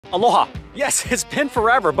Aloha! Yes, it's been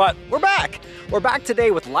forever, but we're back! We're back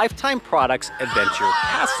today with Lifetime Products Adventure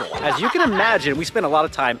Castle. As you can imagine, we spend a lot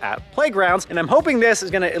of time at playgrounds, and I'm hoping this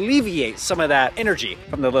is gonna alleviate some of that energy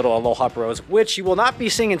from the little Aloha Bros, which you will not be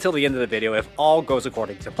seeing until the end of the video if all goes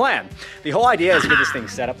according to plan. The whole idea is to get this thing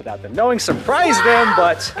set up without them knowing, surprise them,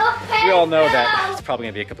 but we all know that it's probably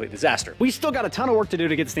gonna be a complete disaster. We still got a ton of work to do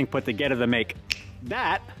to get this thing put together to make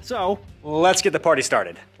that, so let's get the party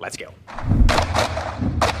started. Let's go.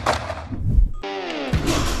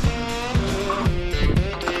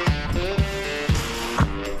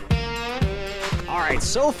 Alright,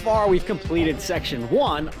 so far we've completed section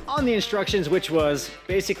 1 on the instructions, which was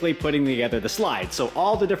basically putting together the slide. So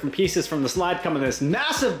all the different pieces from the slide come in this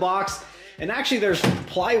massive box, and actually there's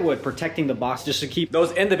plywood protecting the box just to keep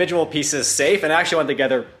those individual pieces safe and actually went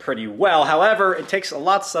together pretty well. However, it takes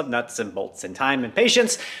lots of nuts and bolts and time and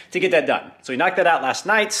patience to get that done. So we knocked that out last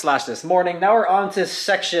night / this morning. Now we're on to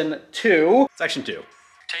section 2. Section 2.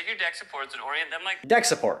 Take your deck supports and orient them like deck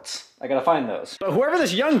supports. I gotta find those. But whoever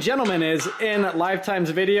this young gentleman is in Lifetime's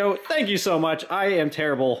video, thank you so much. I am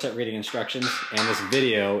terrible at reading instructions, and this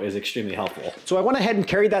video is extremely helpful. So I went ahead and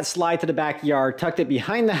carried that slide to the backyard, tucked it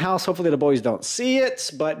behind the house. Hopefully the boys don't see it,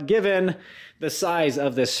 but given the size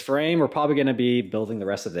of this frame, we're probably gonna be building the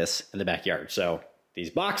rest of this in the backyard. So these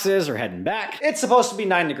boxes are heading back. It's supposed to be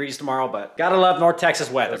 9 degrees tomorrow, but gotta love North Texas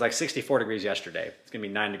weather. It was like 64 degrees yesterday. It's gonna be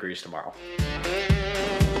 9 degrees tomorrow.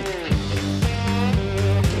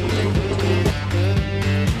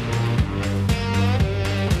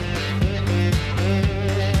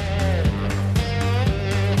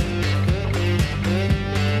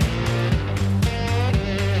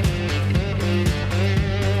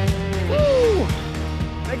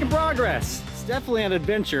 Progress. It's definitely an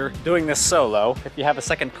adventure doing this solo. If you have a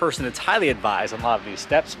second person, it's highly advised on a lot of these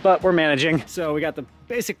steps, but we're managing. So we got the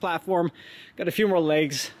basic platform, got a few more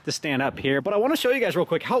legs to stand up here, but I want to show you guys real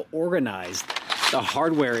quick how organized the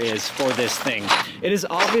hardware is for this thing. It is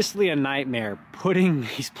obviously a nightmare putting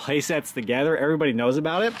these play sets together. Everybody knows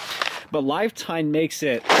about it, but Lifetime makes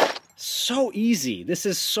it so easy. This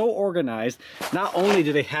is so organized. Not only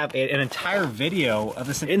do they have an entire video of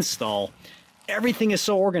this install, everything is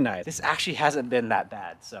so organized. This actually hasn't been that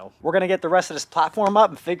bad. So we're gonna get the rest of this platform up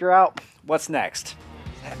and figure out what's next.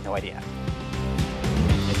 I have no idea.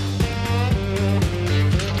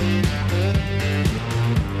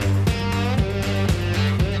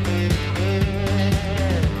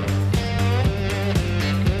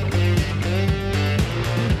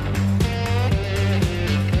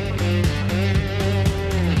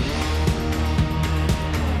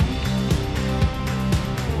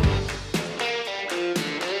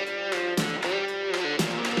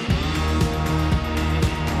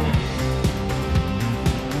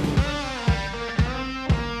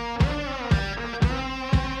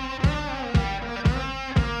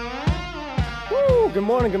 Good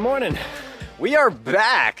morning, good morning. We are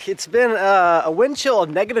back. It's been a wind chill of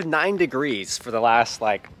 -9 degrees for the last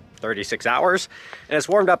like 36 hours, and it's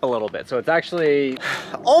warmed up a little bit, so it's actually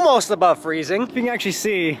almost above freezing. You can actually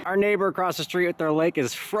see our neighbor across the street with their lake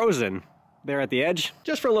is frozen there at the edge.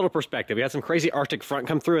 Just for a little perspective, we had some crazy Arctic front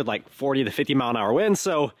come through at like 40 to 50 mile an hour winds,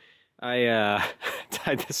 so I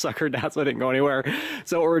tied this sucker down so I didn't go anywhere.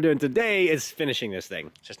 So what we're doing today is finishing this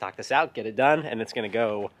thing. Just knock this out, get it done, and it's gonna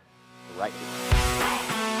go right here.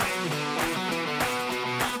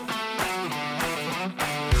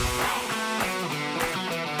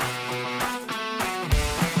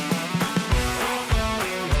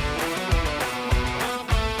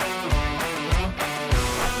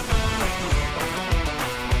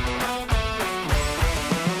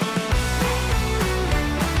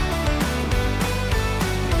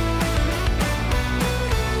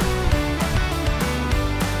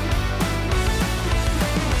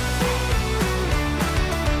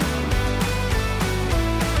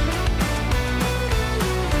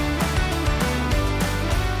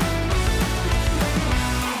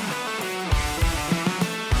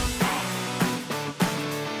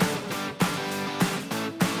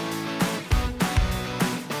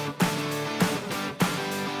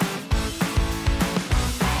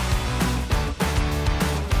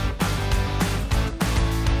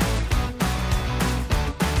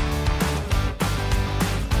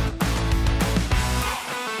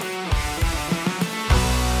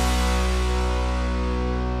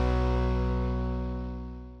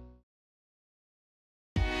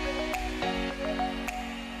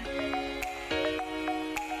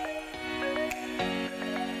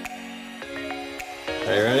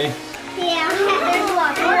 Are you ready? Yeah.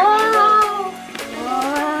 Whoa!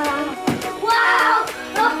 Wow!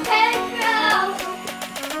 Okay, girl!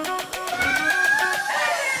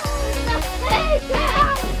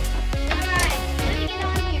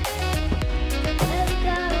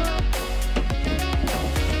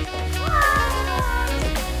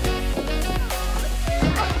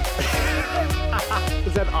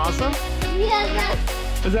 awesome?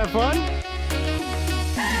 Yeah, Is that fun?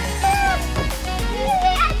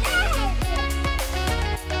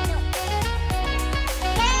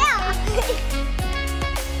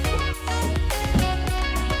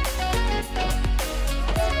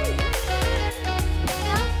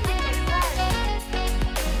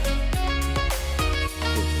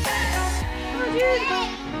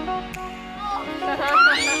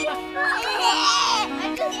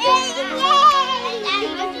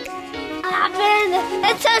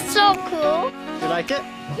 It's just so cool. You like it?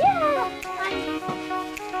 Yeah.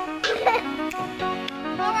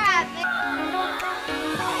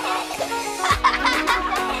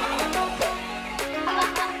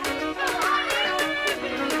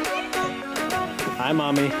 Hi,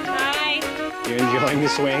 Mommy. Hi. You enjoying the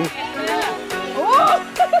swing?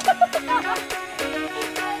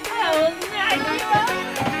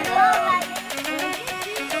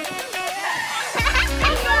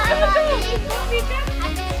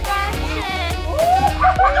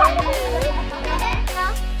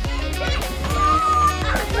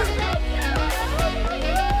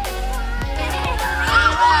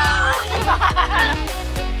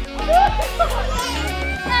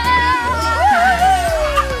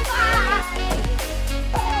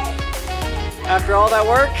 After all that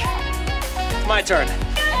work, it's my turn.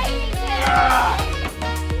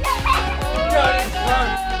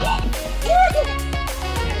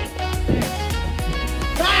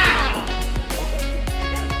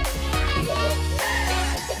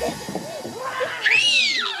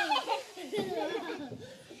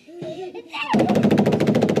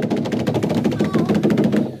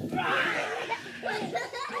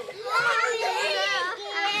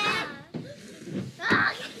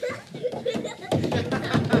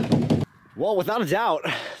 Well, without a doubt,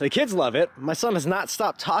 the kids love it. My son has not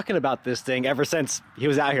stopped talking about this thing ever since he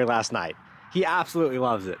was out here last night. He absolutely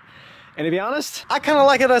loves it. And to be honest, I kind of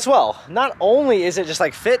like it as well. Not only is it just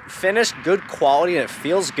like fit, finished, good quality, and it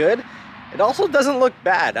feels good, it also doesn't look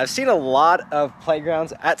bad. I've seen a lot of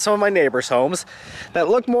playgrounds at some of my neighbors' homes that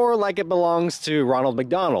look more like it belongs to Ronald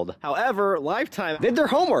McDonald. However, Lifetime did their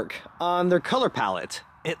homework on their color palette.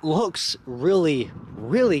 It looks really,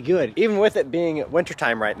 really good. Even with it being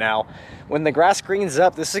wintertime right now, when the grass greens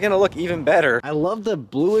up, this is gonna look even better. I love the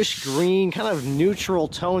bluish green, kind of neutral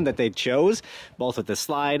tone that they chose, both with the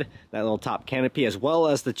slide, that little top canopy, as well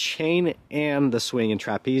as the chain and the swing and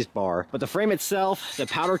trapeze bar. But the frame itself, the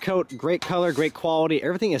powder coat, great color, great quality,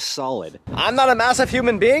 everything is solid. I'm not a massive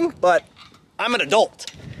human being, but I'm an adult.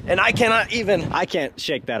 And I can't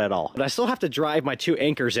shake that at all. But I still have to drive my 2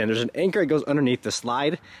 anchors in. There's an anchor that goes underneath the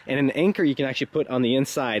slide, and an anchor you can actually put on the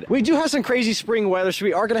inside. We do have some crazy spring weather, so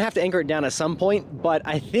we are gonna have to anchor it down at some point, but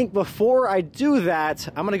I think before I do that,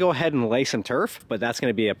 I'm gonna go ahead and lay some turf, but that's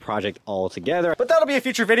gonna be a project altogether. But that'll be a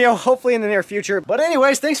future video, hopefully in the near future. But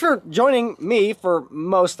anyways, thanks for joining me for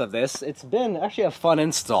most of this. It's been actually a fun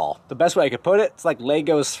install. The best way I could put it, it's like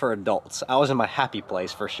Legos for adults. I was in my happy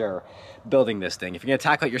place for sure, building this thing. If you're gonna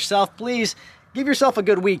tackle it yourself, please give yourself a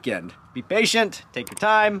good weekend. Be patient, take your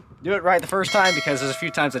time, do it right the first time, because there's a few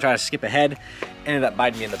times I try to skip ahead, ended up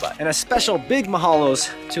biting me in the butt. And a special big mahalos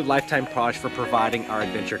to Lifetime Proj for providing our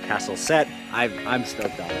Adventure Castle set. I'm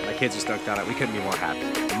stoked on it. My kids are stoked on it. We couldn't be more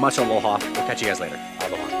happy. Much aloha. We'll catch you guys later.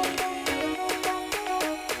 Aloha.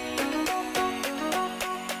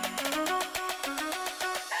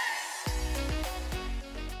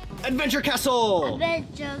 Adventure Castle!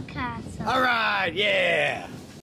 Adventure Castle. All right, yeah!